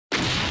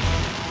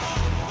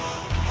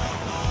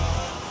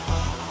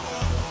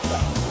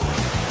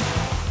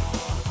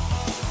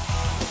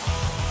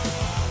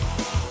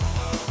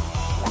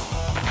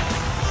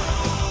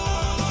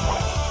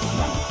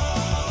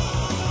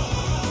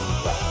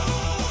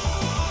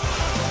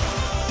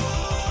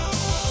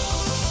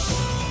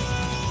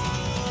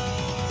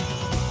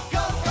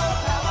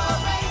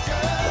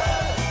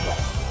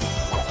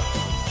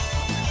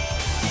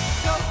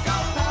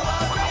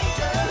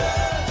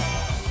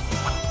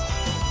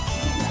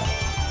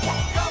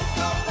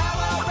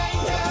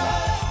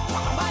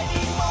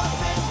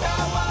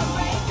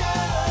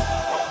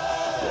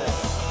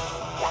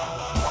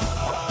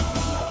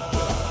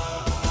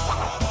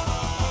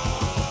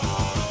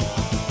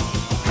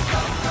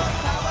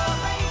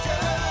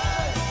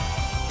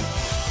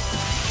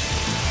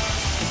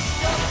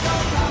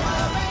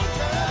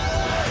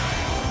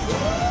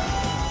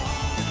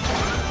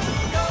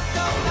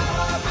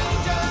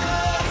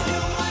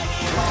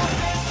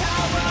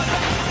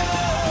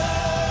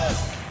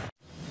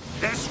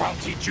I'll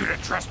teach you to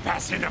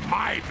trespass into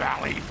my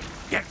valley.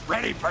 Get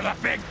ready for the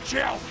big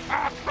chill.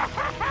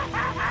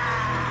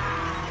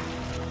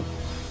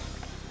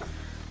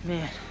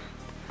 Man,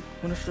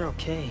 wonder if they're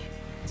okay.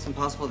 It's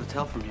impossible to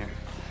tell from here.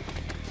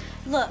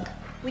 Look,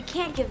 we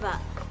can't give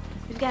up.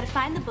 We've got to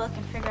find the book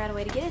and figure out a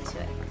way to get into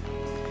it.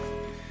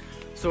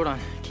 Zordon,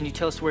 can you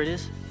tell us where it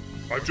is?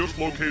 I've just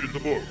located the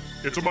book.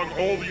 It's among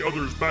all the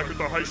others back at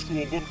the high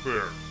school book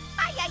fair.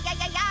 Ay, ay, ay,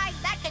 ay, ay!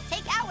 That could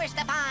take hours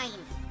to find.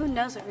 Who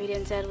knows what Rita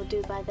and Zed will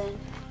do by then.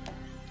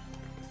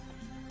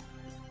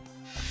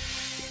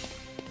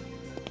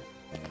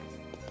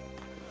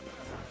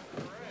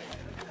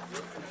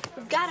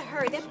 We've got to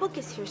hurry. That book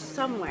is here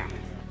somewhere.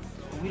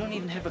 We don't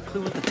even have a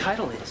clue what the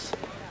title is.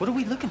 What are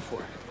we looking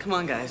for? Come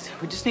on, guys.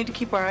 We just need to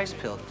keep our eyes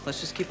peeled. Let's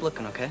just keep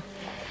looking, okay?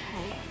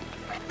 Okay.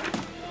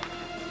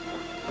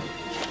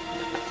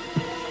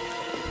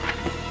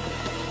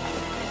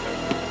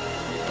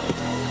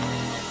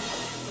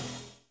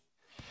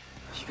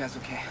 You guys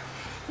okay?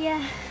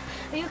 Yeah.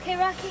 Are you okay,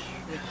 Rocky?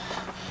 Yeah.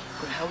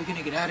 But how are we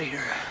gonna get out of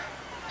here?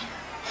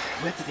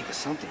 We have to think of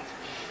something.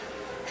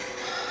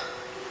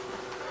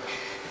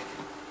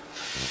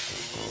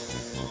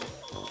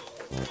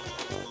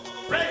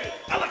 Ready,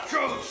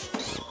 electrodes.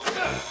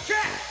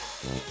 Check.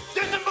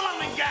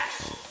 Disembalming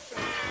gas.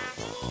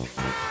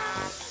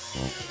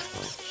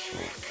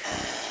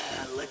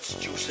 Let's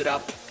juice it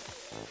up.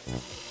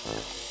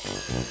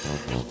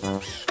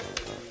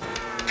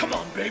 Come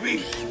on,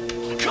 baby.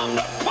 Come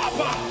to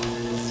Papa!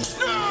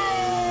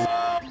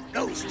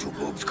 Those two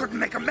boobs couldn't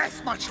make a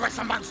mess, much less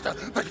a monster.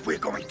 But we're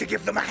going to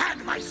give them a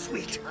hand, my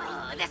sweet.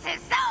 Oh, this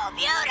is so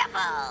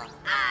beautiful.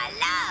 I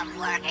love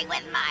working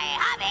with my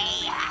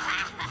hubby.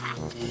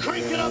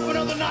 Crank it up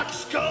another notch,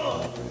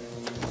 Skull!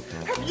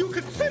 Have you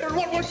considered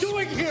what we're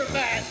doing here,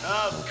 man?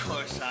 Of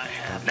course I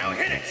have. Now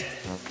hit it!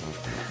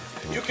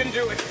 You can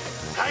do it.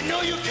 I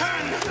know you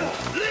can!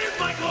 Live,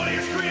 my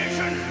glorious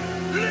creation!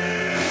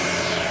 Live!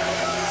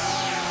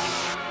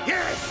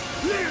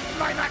 Yes! Live,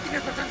 my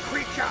magnificent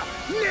creature!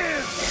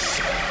 Live!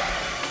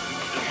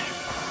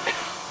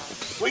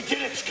 We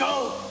did it,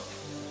 Skull!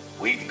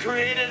 We've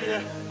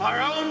created our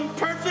own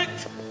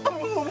perfect...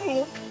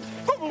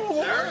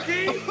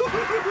 turkey!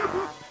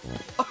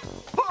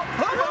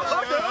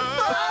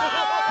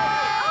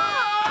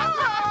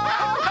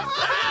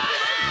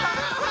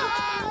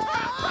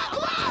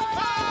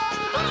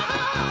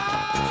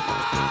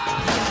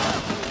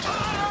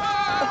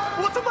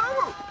 What's the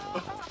matter?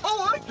 Oh,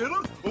 I get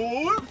it.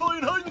 Oh, we're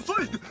playing hide and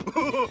seek.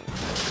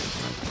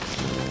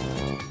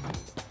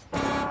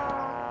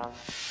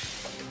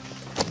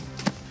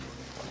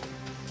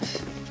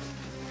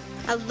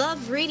 I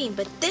love reading,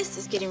 but this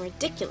is getting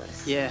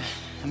ridiculous. Yeah,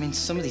 I mean,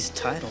 some of these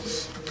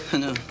titles. I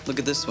know. Look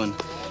at this one.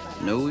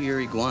 Know your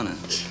iguana.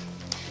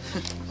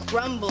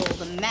 Grumble,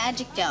 the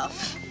magic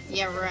elf.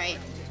 Yeah, right.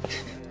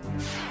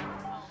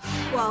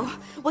 Whoa,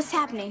 what's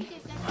happening?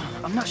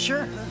 I'm not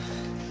sure.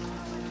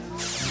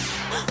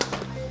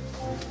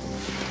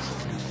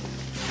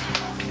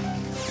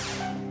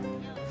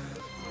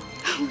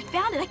 We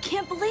found it. I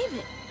can't believe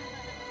it.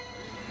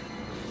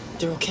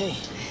 They're okay.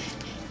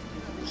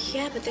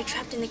 Yeah, but they're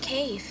trapped in the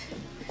cave.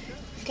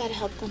 We've got to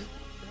help them.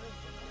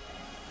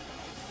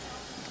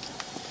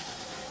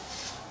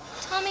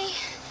 Tommy,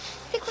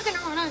 I think we're gonna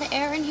run out of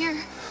air in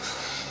here.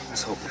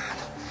 Let's hope not.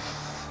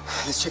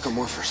 Let's check our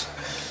morphers.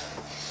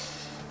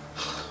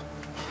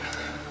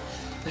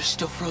 They're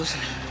still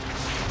frozen.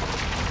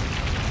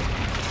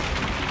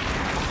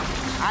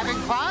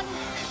 Having fun?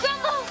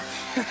 Grumble!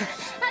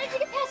 How did you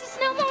get past the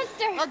snow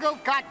monster? A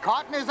goof got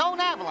caught in his own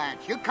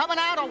avalanche. You coming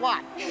out or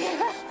what?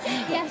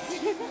 Yes.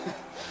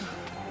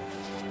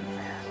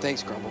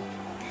 Thanks, Grumble.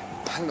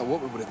 I don't know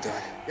what we would have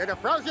done. You'd have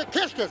froze your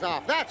kishkas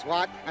off, that's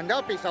what. And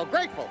don't be so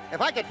grateful.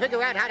 If I could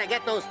figure out how to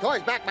get those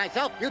toys back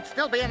myself, you'd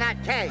still be in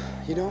that cave.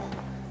 You know,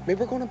 maybe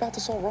we're going about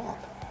this all wrong.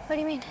 What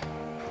do you mean?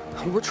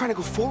 We're trying to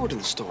go forward in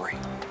the story.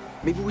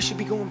 Maybe we should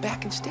be going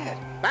back instead.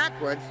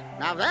 Backwards?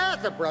 Now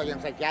there's a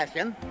brilliant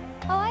suggestion.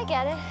 Oh, I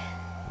get it.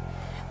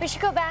 We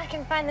should go back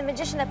and find the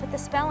magician that put the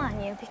spell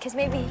on you, because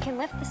maybe he can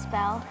lift the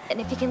spell.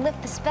 And if he can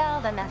lift the spell,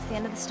 then that's the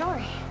end of the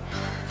story.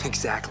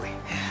 Exactly.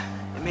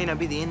 It may not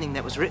be the ending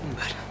that was written,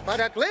 but... But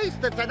at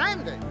least it's an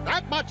ending.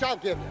 That much I'll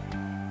give you.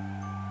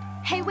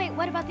 Hey, wait,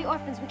 what about the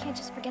orphans? We can't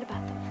just forget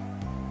about them.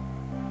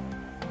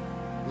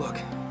 Look,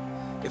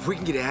 if we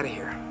can get out of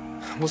here,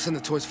 we'll send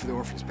the toys for the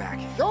orphans back.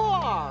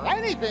 Sure,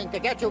 anything to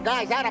get you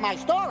guys out of my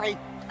story.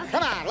 Okay.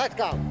 Come on, let's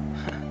go.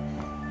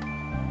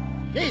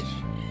 Geez,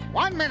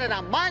 1 minute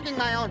I'm minding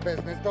my own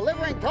business,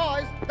 delivering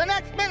toys. The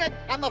next minute,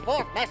 I'm the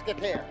fourth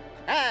musketeer.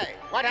 Hey,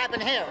 what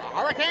happened here? A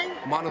hurricane?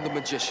 Mono the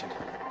magician.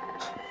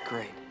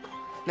 Great.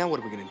 Now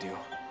what are we gonna do?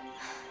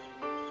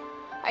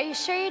 Are you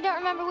sure you don't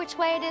remember which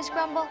way it is,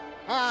 Grumble?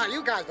 Ah,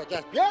 you guys are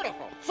just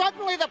beautiful.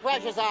 Suddenly the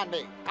pressure's on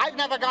me. I've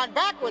never gone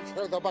backwards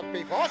through the book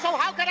before, so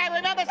how could I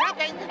remember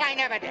something I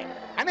never did?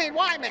 I mean,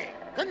 why me?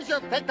 Couldn't you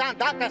have picked on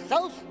Dr.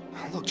 Seuss?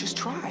 Look, just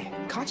try.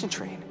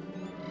 Concentrate.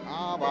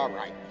 Oh, all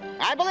right.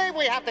 I believe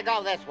we have to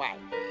go this way.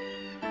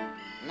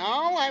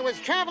 No, I was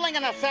traveling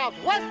in a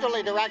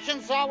southwesterly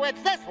direction, so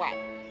it's this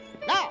way.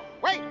 No,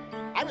 wait.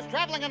 I was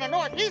traveling in a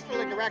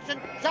northeasterly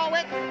direction, so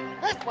it's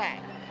this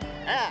way.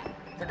 Yeah,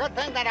 it's a good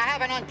thing that I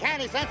have an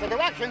uncanny sense of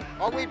direction,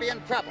 or we'd be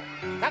in trouble.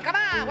 So come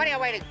on, what are you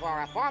waiting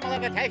for? A formal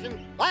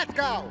invitation? Let's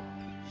go.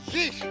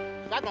 Sheesh,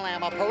 suddenly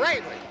I'm a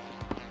parade leader.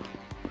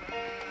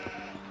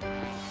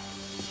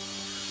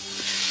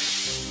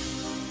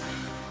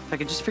 If I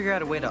could just figure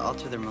out a way to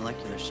alter their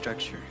molecular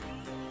structure.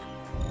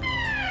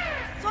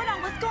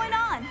 Zordon, what's going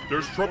on?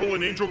 There's trouble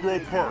in Angel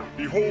Grove Park.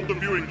 Behold the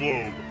viewing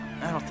globe.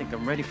 I don't think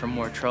I'm ready for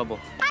more trouble.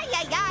 Ay,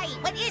 ay, ay,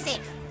 what is it?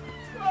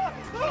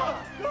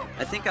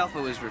 I think Alpha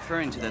was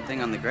referring to that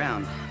thing on the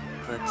ground.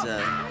 But,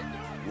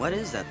 what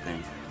is that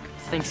thing?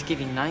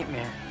 Thanksgiving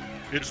nightmare.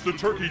 It's the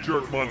turkey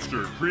jerk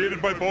monster, created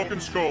by Bulk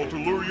and Skull to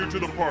lure you to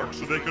the park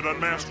so they could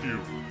unmask you.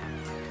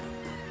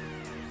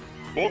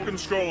 Bulk and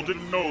Skull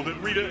didn't know that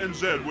Rita and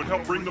Zed would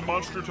help bring the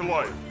monster to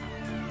life.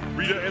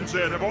 Rita and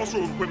Zed have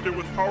also equipped it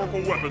with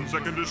powerful weapons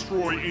that can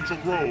destroy Angel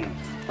Grove.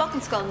 Bulk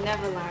and Skull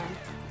never learn.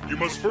 You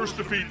must first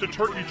defeat the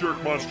turkey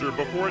jerk monster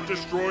before it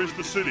destroys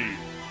the city.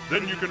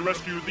 Then you can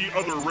rescue the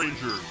other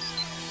Rangers.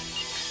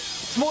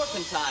 It's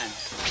Morphin time!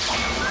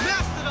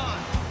 Mastodon!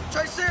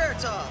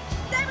 Triceratops!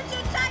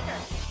 Saber-tooth tiger!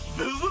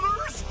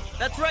 Visitors?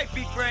 That's right,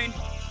 Beak Brain.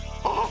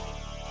 Oh,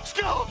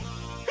 Skull!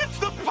 It's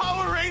the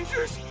Power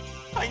Rangers!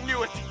 I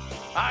knew it!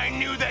 I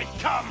knew they'd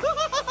come!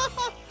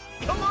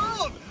 Come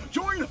on!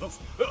 Join us!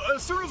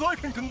 As soon as I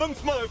can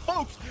convince my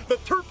folks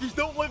that turkeys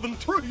don't live in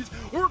trees,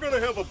 we're gonna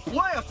have a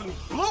blast and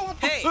blow up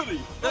the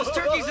city! Those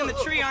turkeys in the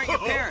tree aren't your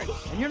parents.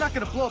 And you're not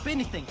gonna blow up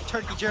anything,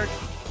 turkey jerk.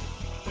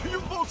 You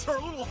folks are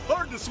a little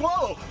hard to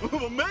swallow,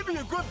 but maybe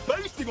a good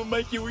basting will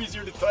make you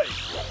easier to take.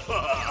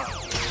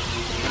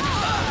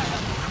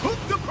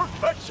 Cooked to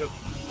perfection!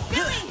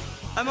 Billy!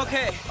 I'm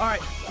okay. All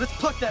right, let's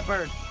pluck that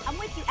bird. I'm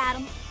with you,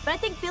 Adam, but I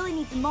think Billy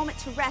needs a moment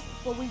to rest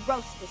before we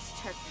roast this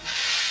turkey.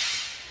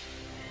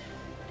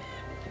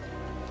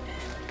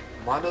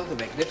 Mondo, the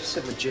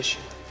magnificent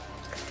magician.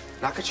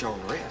 Not at your own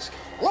risk.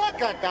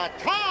 Look at the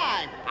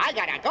time! I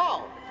gotta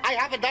go. I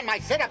haven't done my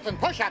sit-ups and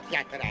push-ups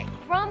yet today.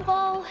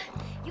 Grumble,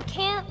 you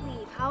can't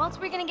leave. How else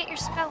are we gonna get your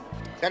spell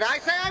lifted? Did I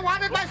say I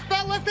wanted my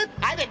spell lifted?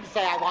 I didn't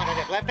say I wanted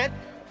it lifted.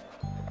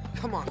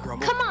 Come on,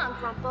 Grumble. Come on,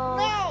 Grumble.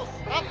 No,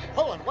 stop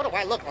pulling. What do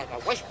I look like, a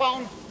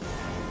wishbone?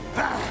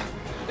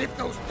 If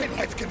those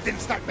pinheads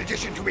convince that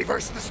magician to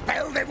reverse the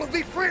spell, they will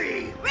be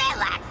free!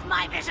 Relax,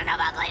 my vision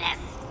of ugliness.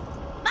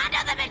 Mondo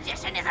the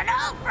Magician is an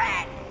old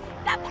friend.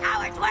 The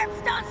power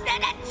dwarfs don't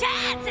stand a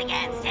chance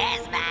against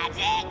his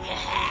magic.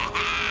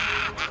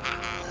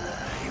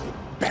 You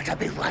better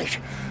be right.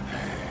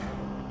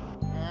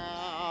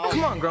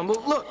 Come on,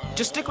 Grumble. Look,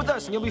 just stick with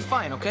us and you'll be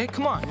fine, okay?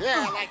 Come on.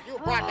 Yeah, like you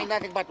brought me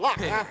nothing but luck,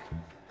 huh?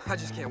 I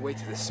just can't wait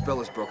till this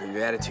spell is broken and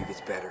your attitude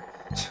gets better.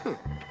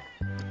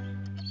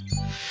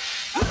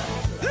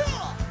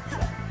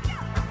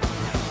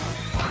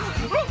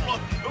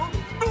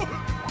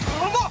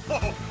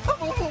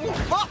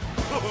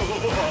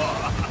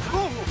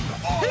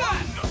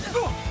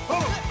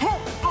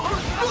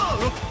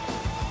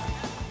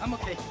 I'm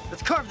okay.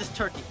 Let's carve this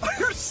turkey.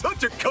 You're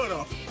such a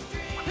cut-up!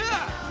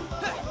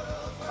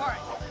 All right,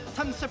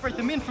 time to separate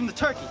the men from the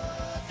turkey.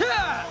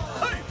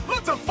 Hey,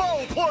 that's a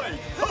foul play!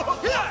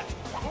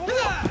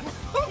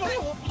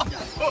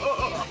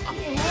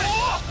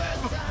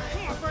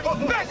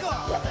 Back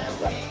off!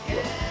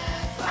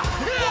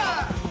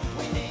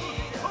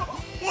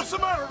 What's the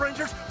matter,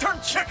 Rangers? Turn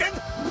chicken?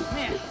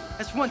 Man,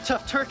 that's one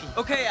tough turkey.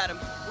 Okay, Adam,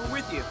 we're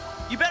with you.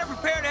 You better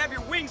prepare to have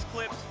your wings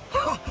clipped.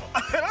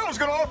 And I was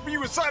gonna offer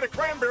you a side of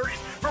cranberries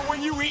for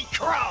when you eat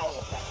crow.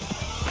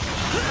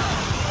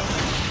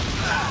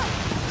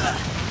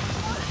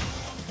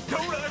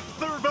 Don't I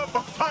serve up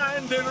a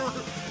fine dinner?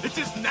 It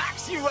just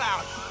knocks you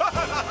out.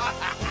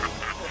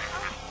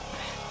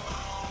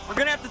 We're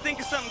gonna have to think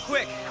of something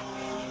quick.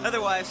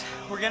 Otherwise,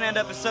 we're gonna end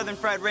up as Southern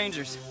Fried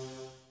Rangers.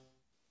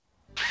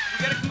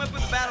 We gotta come up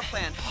with a battle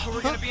plan, or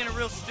we're gonna be in a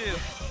real stew.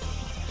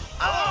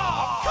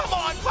 Oh, come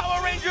on,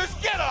 Power Rangers,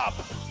 get up!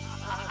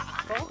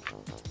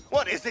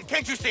 What is it?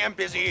 Can't you see I'm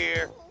busy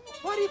here?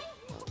 What if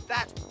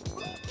that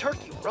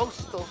turkey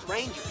roasts those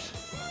Rangers?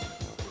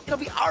 It'll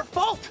be our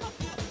fault.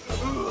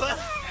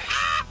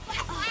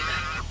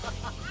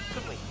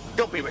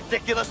 Don't be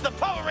ridiculous. The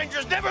Power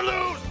Rangers never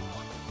lose!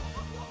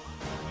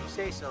 You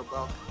say so,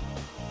 Bulk.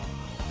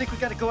 I think we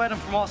gotta go at him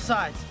from all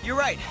sides. You're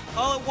right,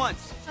 all at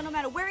once. So no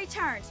matter where he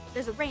turns,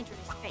 there's a ranger in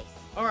his face.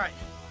 All right,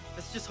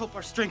 let's just hope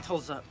our strength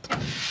holds up.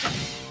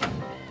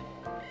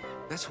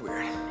 That's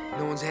weird.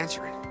 No one's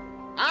answering.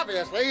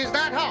 Obviously, he's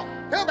not home.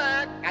 Too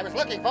bad. I was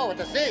looking forward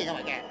to seeing him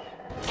again.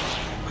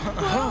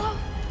 Huh?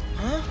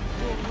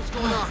 What's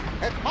going on?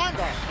 It's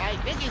Mondo. I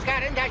think he's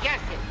got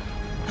indigestion.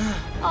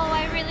 Oh,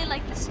 I really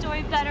liked the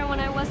story better when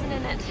I wasn't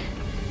in it.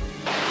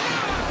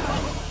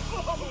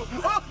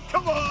 Oh,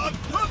 come on!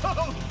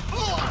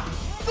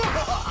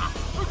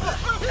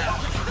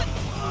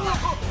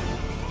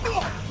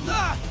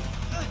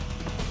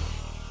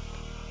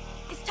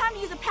 It's time to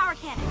use a power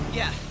cannon.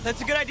 Yeah,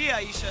 that's a good idea,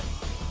 Aisha.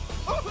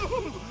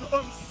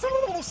 I'm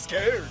so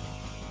scared.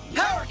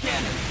 Power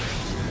cannon!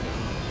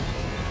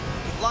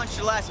 Launch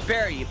your last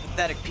berry, you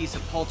pathetic piece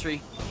of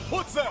poultry.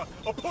 What's that?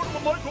 A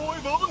portable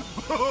microwave oven?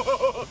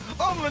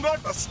 I'm gonna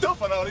knock the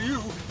stuffing out of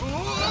you.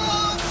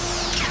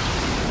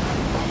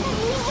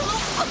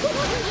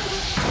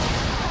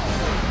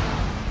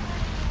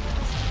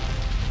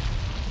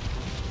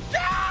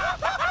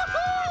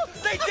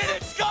 They did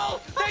it,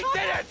 Skull! They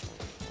did it!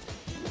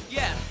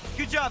 Yeah,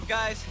 good job,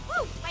 guys.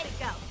 Woo, way to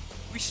go.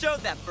 We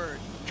showed that bird.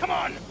 Come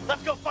on,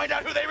 let's go find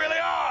out who they really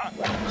are!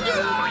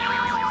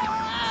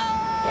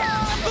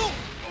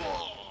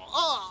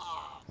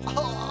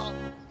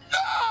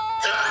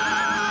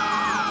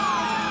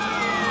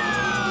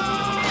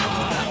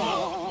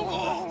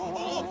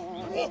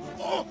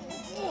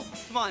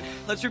 Come on,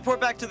 let's report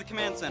back to the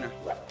command center.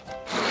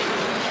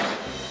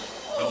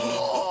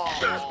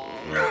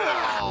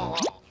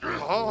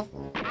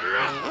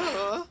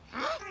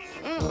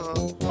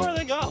 Where'd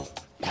they go?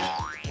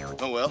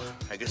 Oh well,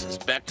 I guess it's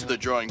back to the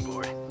drawing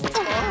board.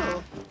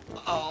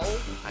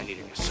 I need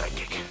a new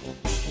sidekick.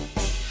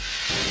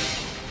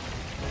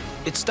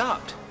 It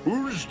stopped.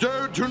 Who's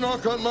dared to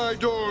knock on my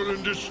door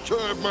and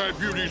disturb my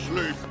beauty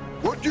sleep?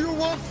 What do you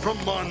want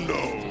from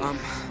Mondo?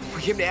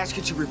 We came to ask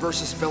you to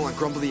reverse a spell on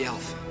Grumble the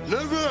Elf.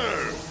 Never!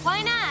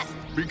 Why not?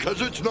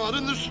 Because it's not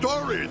in the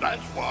story,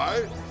 that's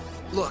why.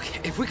 Look,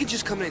 if we could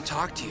just come in and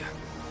talk to you.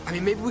 I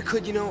mean, maybe we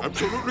could, you know...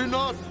 Absolutely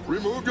not.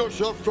 Remove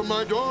yourself from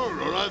my door,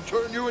 or I'll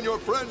turn you and your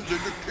friends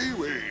into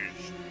kiwis.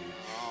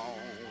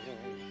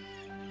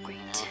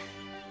 Great.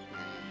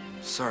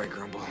 Sorry,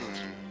 Grumble.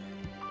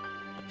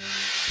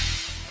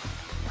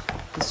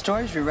 The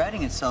story's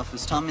rewriting itself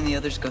as Tom and the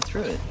others go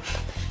through it.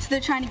 So they're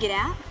trying to get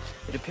out?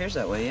 It appears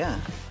that way, yeah.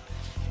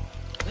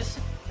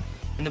 Listen,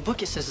 in the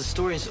book it says the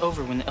story is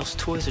over when the elf's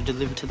toys are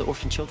delivered to the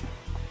orphan children.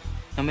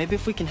 Now maybe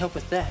if we can help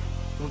with that,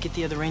 we'll get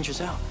the other Rangers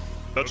out.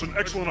 That's an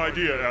excellent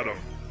idea, Adam.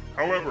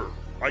 However,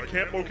 I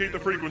can't locate the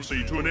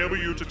frequency to enable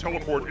you to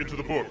teleport into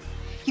the book.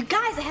 You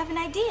guys, I have an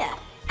idea.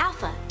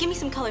 Alpha, give me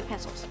some colored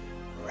pencils.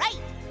 Right,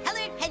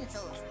 colored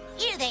pencils.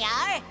 Here they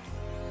are.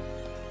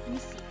 Let me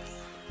see this.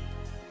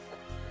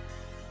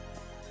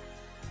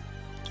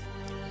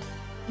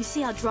 You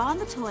see, I'll draw on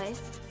the toys,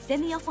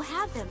 then the elf will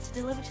have them to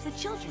deliver to the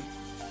children.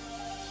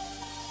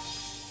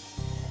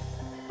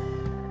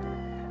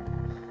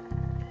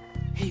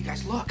 Hey, you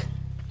guys, look.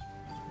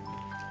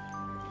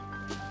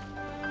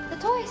 The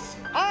toys.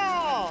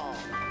 Oh,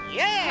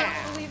 yeah. I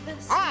can't believe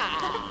this.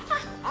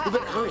 We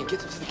better hurry and get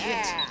them to the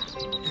kids. Yeah.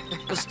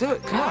 Let's do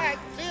it. Come All on. right,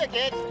 see you,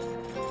 kids.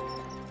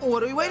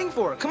 What are we waiting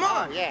for? Come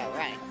on! Yeah,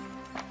 right.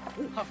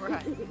 All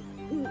right.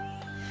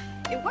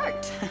 It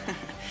worked.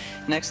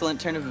 An excellent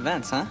turn of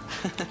events, huh?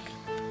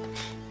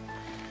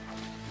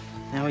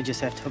 Now we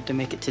just have to hope to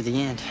make it to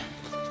the end.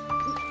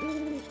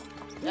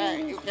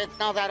 Hey, you kids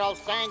know that old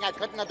saying, I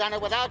couldn't have done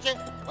it without you?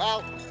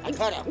 Well, I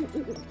could have.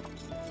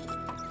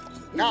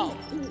 No.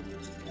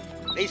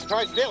 These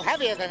toys feel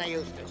heavier than they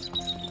used to.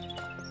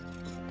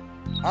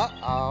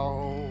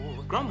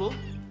 Uh-oh. Grumble,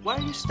 why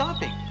are you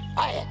stopping?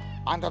 Quiet.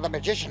 Mondo the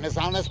Magician is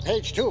on this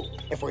page, too.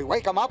 If we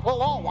wake him up,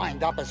 we'll all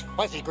wind up as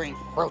fuzzy green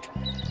fruit.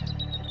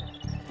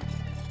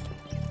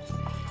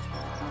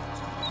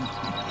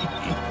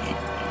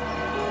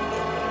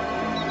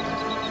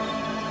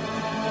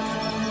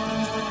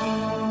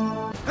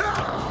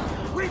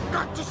 We've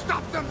got to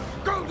stop them!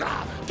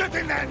 Golda, get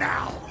in there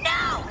now!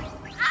 No!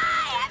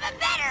 I have a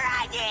better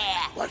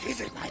idea! What is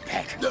it, my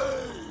pet?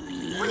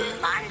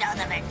 Wouldn't Mondo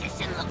the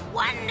Magician look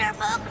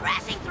wonderful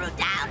crashing through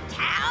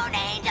downtown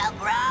Angel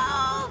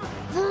Grove?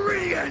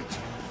 Brilliant!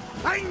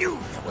 I knew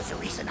there was a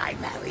reason I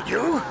married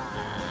you.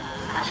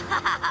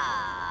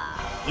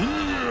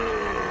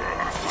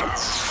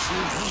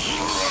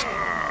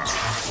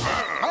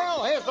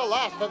 Well, here's the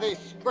last of these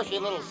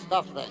squishy little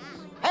stuff things.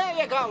 Here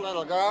you go,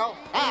 little girl.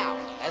 Now,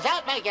 does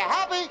that make you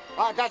happy,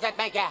 or does it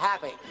make you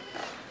happy?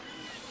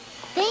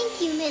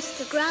 Thank you,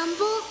 Mr.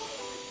 Grumble.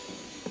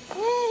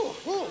 Ooh,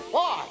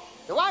 boy,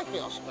 do I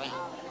feel strange.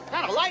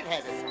 Kind of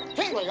lightheaded,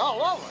 tingly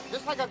all over,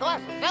 just like a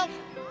glass of seltzer.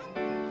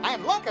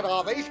 And look at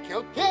all these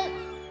cute kids.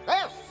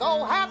 They're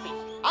so happy.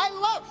 I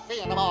love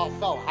seeing them all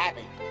so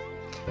happy.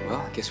 Well,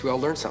 I guess we all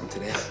learned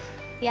something today.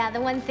 Yeah, the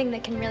one thing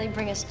that can really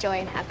bring us joy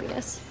and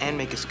happiness. And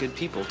make us good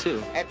people,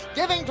 too. It's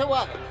giving to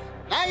others.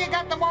 Now you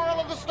got the moral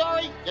of the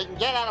story, you can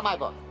get out of my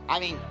book. I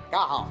mean, go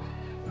home.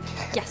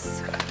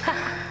 Yes.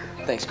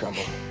 Thanks,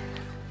 Grumble.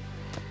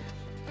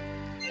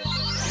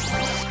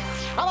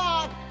 Come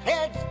on,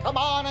 kids, come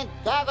on and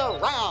gather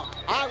round.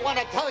 I want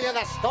to tell you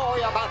the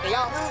story about the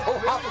elf who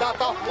helped out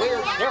the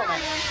weird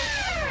human.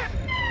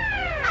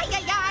 Ay,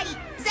 ay, ay!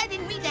 Zed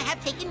and Rita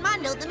have taken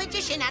Mondo the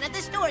Magician out of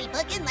the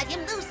storybook and let him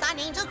loose on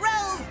Angel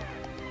Grove.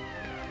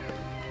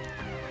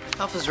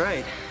 Alpha's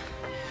right.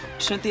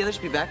 Shouldn't the others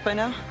be back by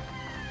now?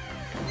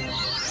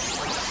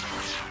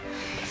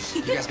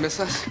 You guys miss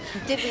us?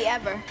 Did we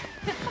ever?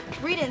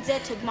 Rita and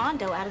Zed took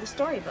Mondo out of the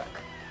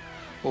storybook.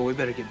 Well, we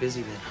better get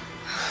busy then.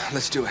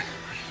 Let's do it.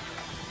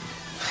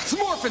 It's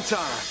Morphin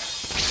time!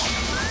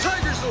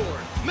 Tiger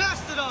Zord!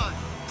 Mastodon!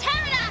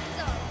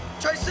 Pterodactyl!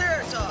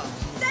 Triceratops.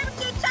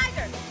 Saber-tooth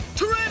tiger.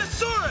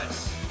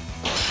 Tyrannosaurus.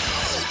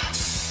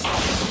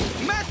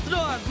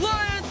 Mastodon,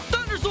 lion,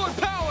 Thunderzord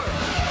power.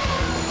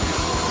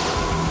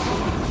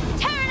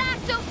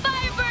 Pterodactyl,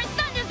 Firebird,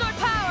 Thunderzord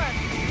power.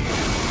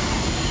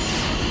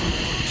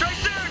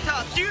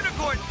 Triceratops,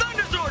 unicorn,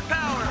 Thunderzord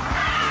power.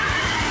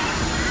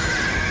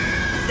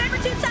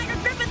 Saber-tooth tiger,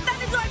 griffin,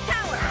 Thunderzord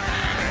power.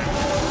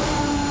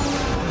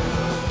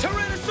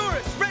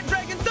 Tyrannosaurus, red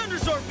dragon,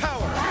 Thunderzord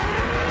power.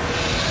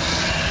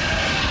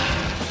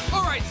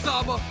 All right,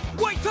 Saba,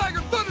 white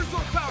tiger,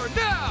 Thunderzord power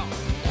now.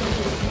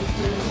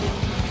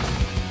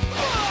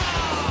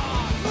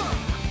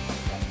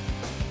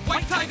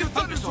 White tiger,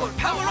 Thunderzord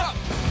power up.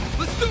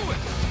 Let's do it.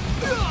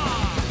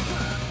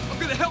 I'm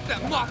gonna help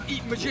that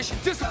moth-eating magician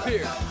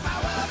disappear.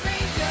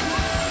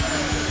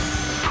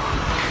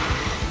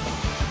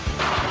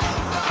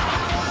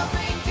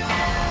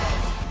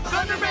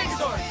 Thunder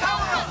Megazord,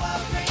 power up!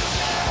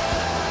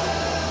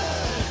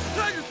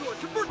 Tiger Sword,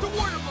 convert to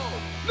warrior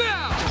mode,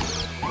 now!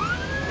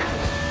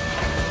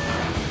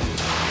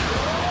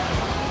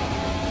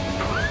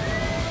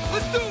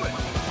 Let's do it!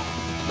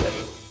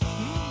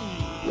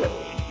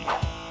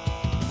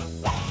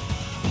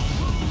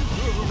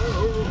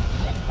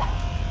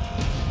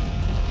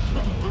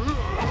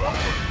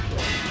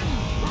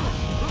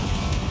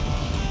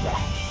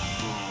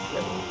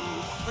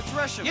 Let's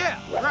rush him. Yeah,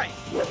 right.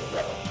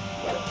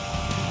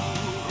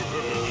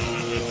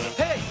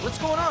 Hey, what's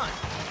going on?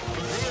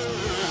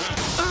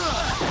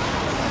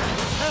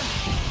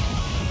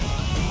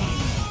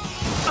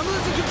 I'm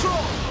losing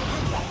control.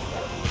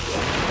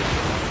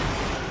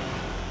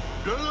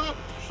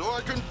 So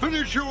I can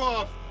finish you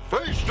off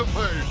face to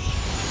face.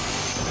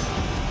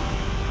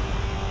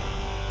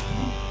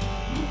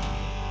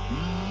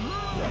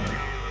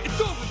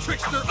 It's over,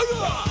 trickster.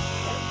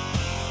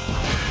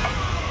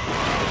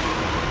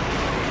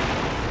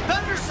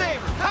 Thunder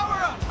Saber, power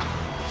up.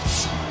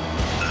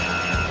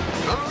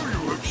 Now you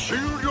have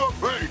sealed your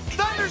fate.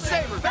 Thunder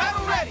Saber,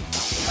 battle ready.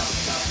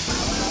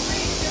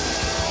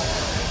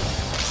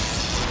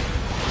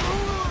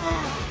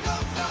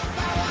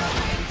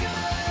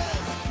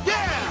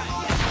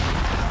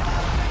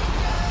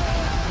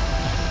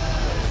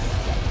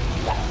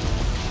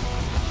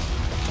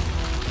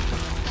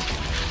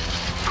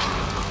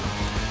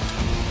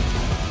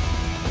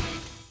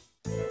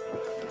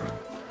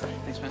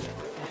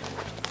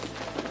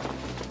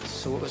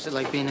 So what was it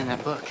like being in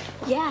that book?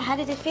 Yeah, how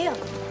did it feel?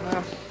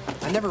 Well,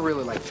 I never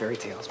really liked fairy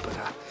tales, but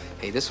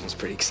hey, this one's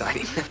pretty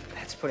exciting.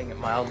 That's putting it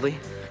mildly.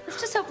 Let's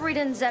just hope Rita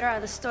and Zed are out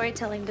of the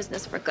storytelling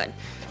business for good.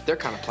 Their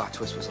kind of plot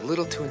twist was a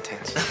little too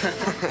intense.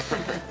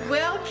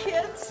 Well,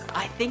 kids,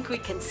 I think we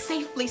can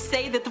safely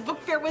say that the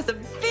book fair was a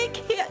big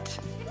hit.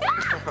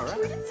 All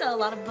right. We did sell a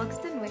lot of books,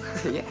 didn't we?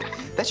 Yeah,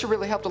 that should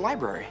really help the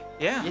library.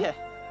 Yeah. Yeah.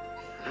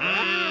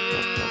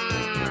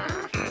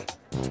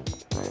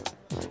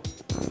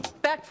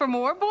 Back for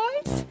more,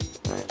 boys?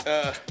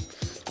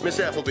 Miss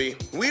Appleby,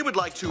 we would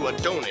like to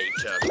donate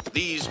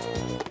these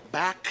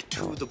back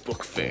to the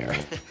book fair.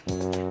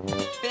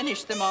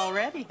 Finished them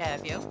already,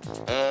 have you?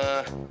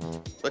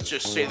 Let's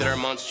just say that our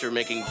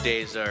monster-making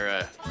days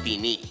are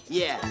fini.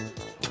 Yeah,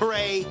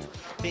 très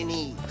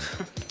fini.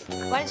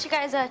 Why don't you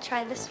guys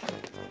try this one?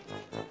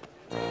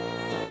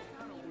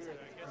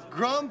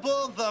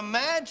 Grumble the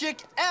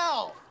magic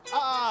elf.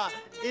 Ah,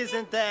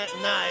 isn't that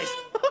nice?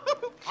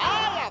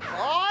 Hiya,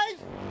 boys!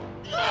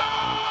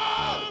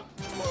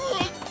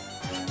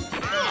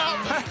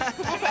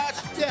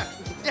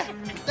 Yeah,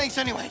 thanks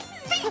anyway.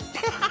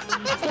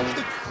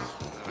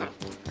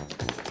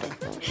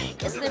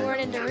 Guess they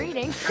weren't into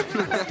reading.